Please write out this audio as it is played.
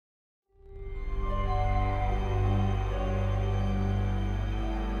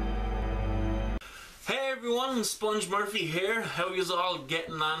Hey everyone, SpongeHammer here. How yous all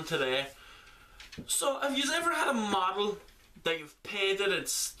getting on today? So, have yous ever had a model that you've painted,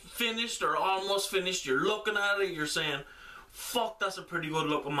 it's finished or almost finished, you're looking at it, you're saying, fuck, that's a pretty good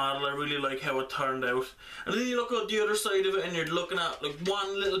looking model, I really like how it turned out. And then you look at the other side of it and you're looking at like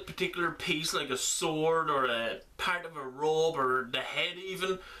one little particular piece, like a sword or a part of a robe or the head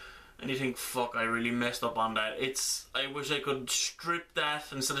even, and you think, fuck, I really messed up on that. I wish I could strip that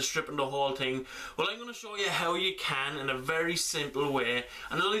instead of stripping the whole thing. Well, I'm going to show you how you can in a very simple way.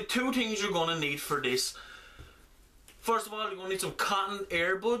 And there's only two things you're going to need for this. First of all, you're going to need some cotton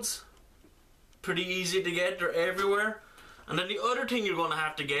earbuds. Pretty easy to get, they're everywhere. And then the other thing you're going to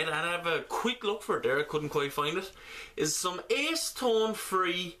have to get, and I have a quick look for it there, I couldn't quite find it, is some acetone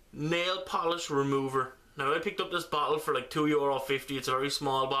free nail polish remover. Now I picked up this bottle for like €2.50, it's a very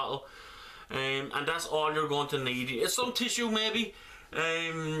small bottle, and that's all you're going to need. It's some tissue maybe,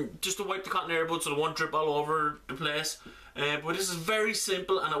 just to wipe the cotton earbuds so it won't drip all over the place. But this is very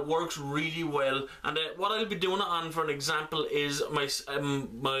simple and it works really well. And what I'll be doing it on, for an example, is my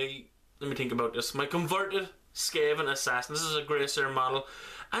let me think about this, my converted Skaven Assassin. This is a Grey Sir model.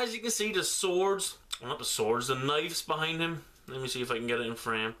 As you can see, the swords, well, not the swords, the knives behind him, let me see if I can get it in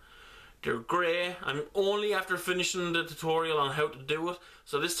frame. They're grey. I'm only after finishing the tutorial on how to do it,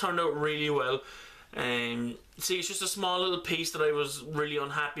 so this turned out really well. See, it's just a small little piece that I was really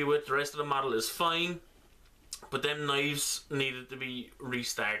unhappy with. The rest of the model is fine, but them knives needed to be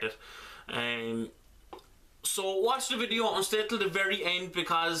restarted. So watch the video and stay till the very end,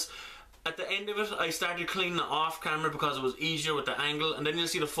 because at the end of it I started cleaning it off camera because it was easier with the angle, and then you'll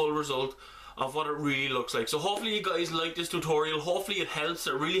see the full result of what it really looks like. So hopefully you guys like this tutorial, hopefully it helps.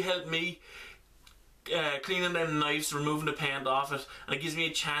 It really helped me cleaning them knives, removing the paint off it, and it gives me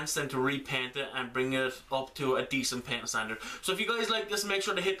a chance then to repaint it and bring it up to a decent paint standard. So if you guys like this, make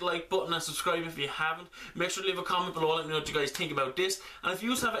sure to hit the like button and subscribe if you haven't. Make sure to leave a comment below, let me know what you guys think about this. And if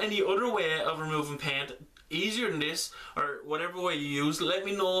you have any other way of removing paint easier than this, or whatever way you use, let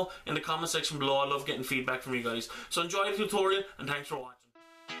me know in the comment section below. I love getting feedback from you guys. So enjoy the tutorial and thanks for watching.